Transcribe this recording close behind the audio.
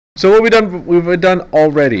So what we've done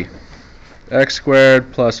already. X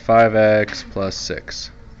squared plus 5x plus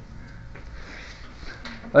 6.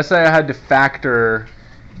 Let's say I had to factor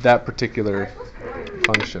that particular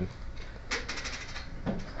function.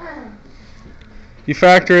 You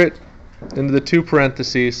factor it into the two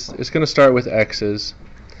parentheses. It's going to start with x's.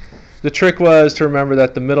 The trick was to remember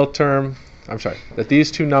that that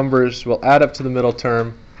these two numbers will add up to the middle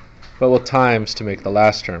term, but will times to make the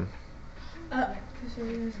last term.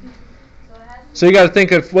 So you got to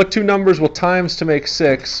think of what two numbers will times to make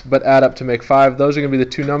 6, but add up to make 5. Those are going to be the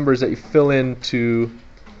two numbers that you fill into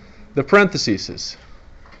the parentheses.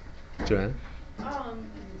 Joanne?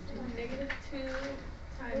 Negative 2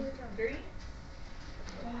 times 3?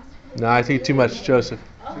 No, I think too much, Joseph.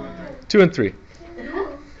 2 and 3.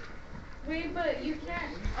 Wait, but you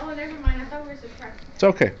can't. Oh, never mind. I thought we were subtracting. It's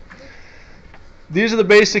okay. These are the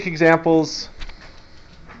basic examples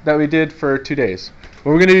that we did for 2 days.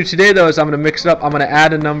 What we're going to do today, though, is I'm going to mix it up. I'm going to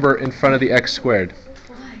add a number in front of the x squared.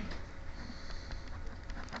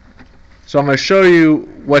 So I'm going to show you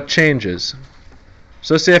what changes.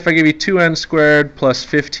 So let's say if I give you 2n squared plus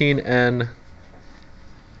 15n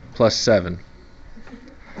plus 7.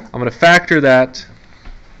 I'm going to factor that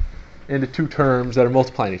into two terms that are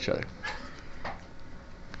multiplying each other.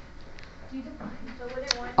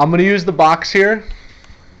 I'm going to use the box here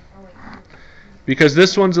because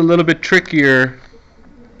this one's a little bit trickier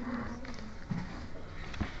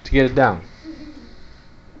to get it down.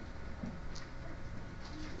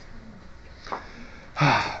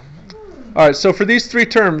 Alright, so for these three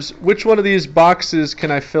terms, which one of these boxes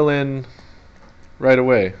can I fill in right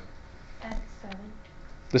away?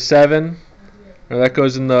 The 7, or that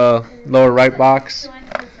goes in the lower right box.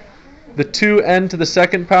 The 2n to the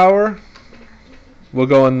second power will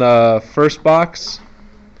go in the first box.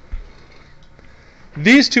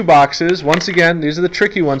 These two boxes, once again, these are the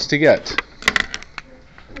tricky ones to get.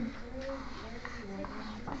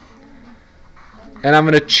 And I'm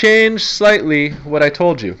going to change slightly what I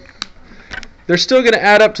told you. They're still going to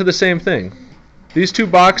add up to the same thing. These two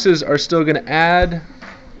boxes are still going to add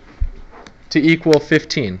to equal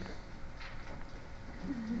 15.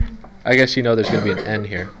 I guess you know there's going to be an n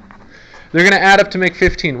here. They're going to add up to make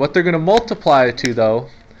 15. What they're going to multiply to, though,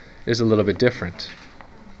 is a little bit different.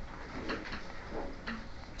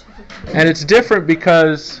 And it's different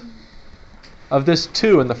because of this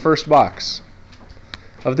 2 in the first box,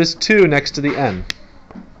 of this 2 next to the n.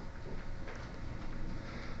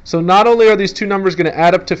 So not only are these two numbers going to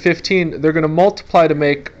add up to 15, they're going to multiply to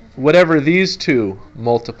make whatever these two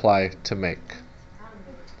multiply to make.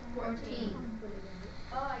 14.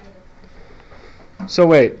 So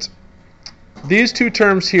wait. These two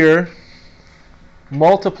terms here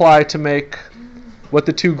multiply to make what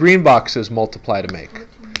the two green boxes multiply to make.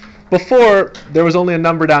 Before, there was only a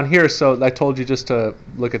number down here, so I told you just to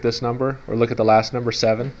look at this number, or look at the last number,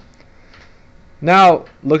 7. Now,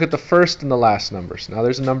 look at the first and the last numbers. Now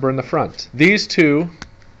there's a number in the front. These two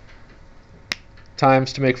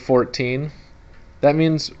times to make 14. That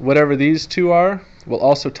means whatever these two are will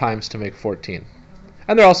also times to make 14.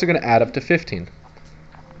 And they're also going to add up to 15.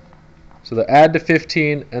 So they'll add to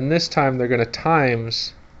 15, and this time they're going to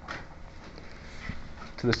times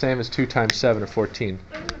to the same as 2 times 7, or 14.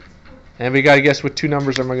 And we got to guess what two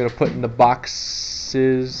numbers am I going to put in the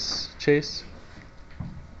boxes, Chase?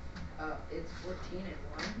 It's 14 and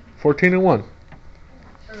 1. 14 and 1.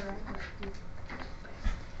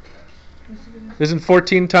 Isn't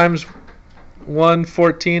 14 times 1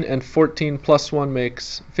 14, and 14 plus 1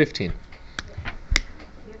 makes 15?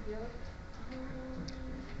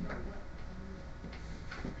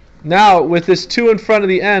 Now, with this 2 in front of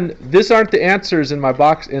the n, these aren't the answers in my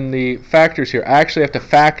box, in the factors here. I actually have to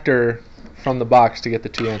factor from the box to get the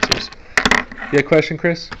two answers. You have a question,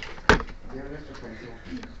 Chris?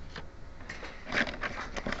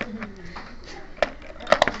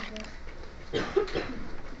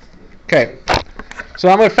 Okay, so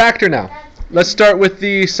I'm going to factor now. Let's start with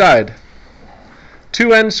the side.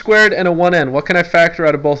 2n squared and a 1n. What can I factor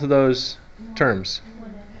out of both of those terms?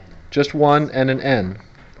 Just 1 and an n.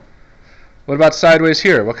 What about sideways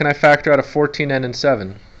here? What can I factor out of 14n and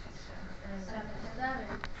 7? 7.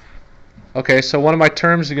 Okay, so one of my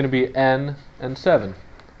terms is going to be n and 7.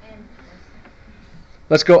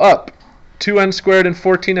 Let's go up. 2n squared and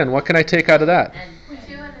 14n. What can I take out of that?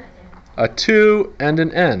 A 2 and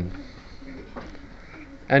an n.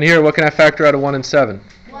 And here, what can I factor out of 1 and 7?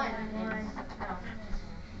 1.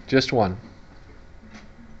 Just 1.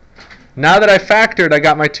 Now that I factored, I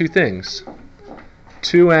got my two things.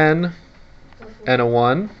 2n and a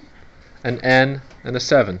 1, an n and a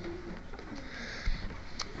 7.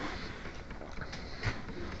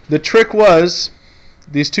 The trick was,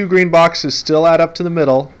 these two green boxes still add up to the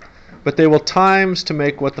middle, but they will times to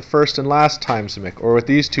make what the first and last times to make, or what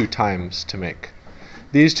these two times to make.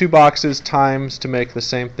 These two boxes times to make the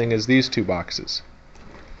same thing as these two boxes.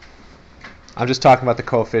 I'm just talking about the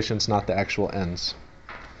coefficients, not the actual ends.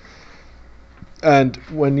 And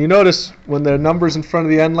when you notice, when there are numbers in front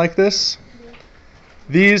of the n like this,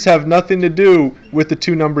 these have nothing to do with the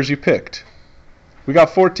two numbers you picked. We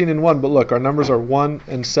got 14 and 1, but look, our numbers are 1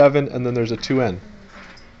 and 7, and then there's a 2n.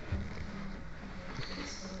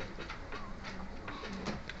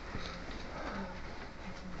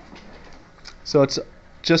 So it's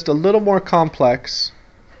just a little more complex,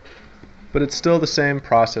 but it's still the same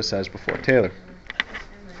process as before. Taylor,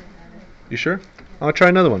 you sure? I'll try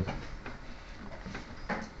another one.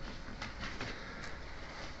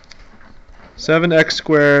 7x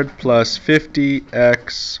squared plus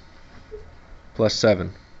 50x plus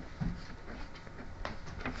 7.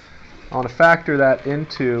 I want to factor that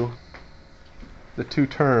into the two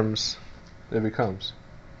terms that it becomes.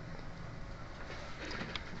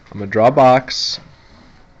 I'm going to draw a box.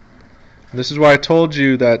 And this is why I told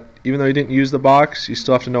you that even though you didn't use the box, you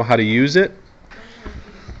still have to know how to use it,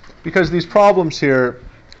 because these problems here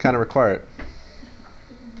kind of require it.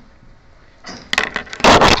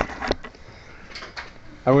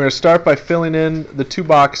 And we're going to start by filling in the two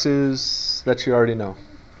boxes that you already know.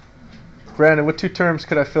 Brandon, what two terms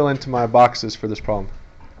could I fill into my boxes for this problem?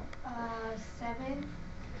 7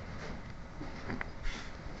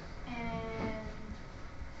 and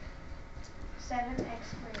 7x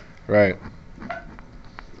squared. Right.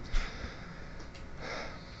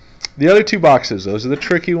 The other two boxes, those are the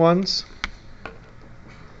tricky ones.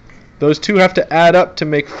 Those two have to add up to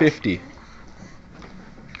make 50.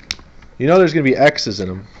 You know there's going to be x's in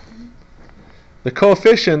them. The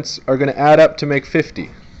coefficients are going to add up to make 50.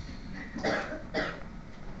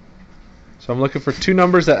 So I'm looking for two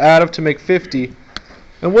numbers that add up to make 50.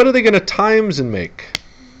 And what are they going to times and make?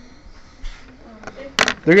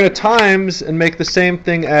 They're going to times and make the same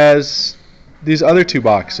thing as these other two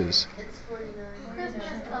boxes.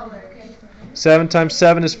 7 times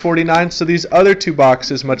 7 is 49, so these other two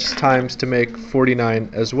boxes must times to make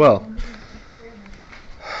 49 as well.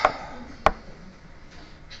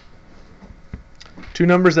 Two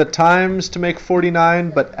numbers that times to make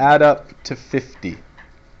 49 but add up to 50.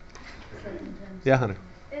 Yeah, Hunter?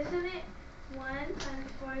 Isn't it 1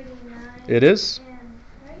 times 49? It is.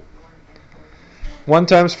 Right? 1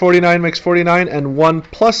 times 49 makes 49, and 1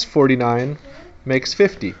 plus 49 makes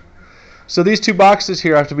 50. So these two boxes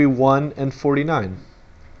here have to be 1 and 49.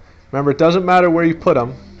 Remember, it doesn't matter where you put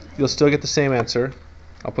them. You'll still get the same answer.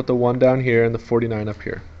 I'll put the 1 down here and the 49 up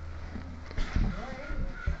here.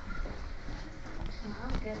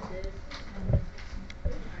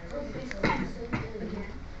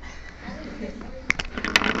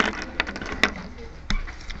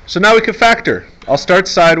 So now we can factor. I'll start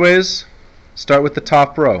sideways. Start with the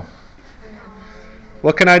top row.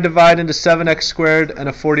 What can I divide into 7x squared and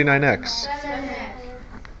a 49x? 7x.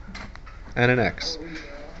 And an x.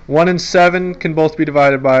 1 and 7 can both be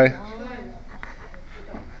divided by?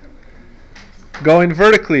 Going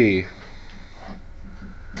vertically.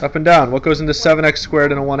 Up and down. What goes into 7x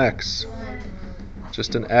squared and a 1x?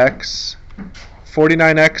 Just an x.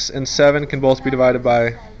 49x and 7 can both be divided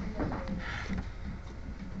by?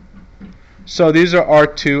 So these are our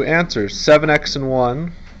two answers, 7x and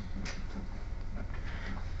 1,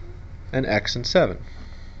 and x and 7.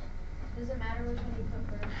 Does it matter which one you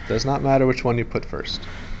put first? Does not matter which one you put first.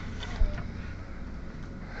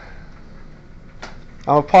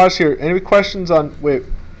 I'll pause here. Any questions on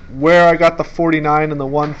where I got the 49 and the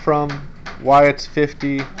 1 from, why it's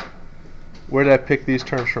 50, where did I pick these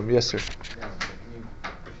terms from? Yes, sir.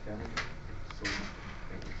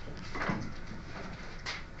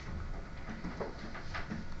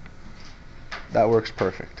 That works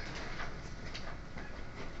perfect.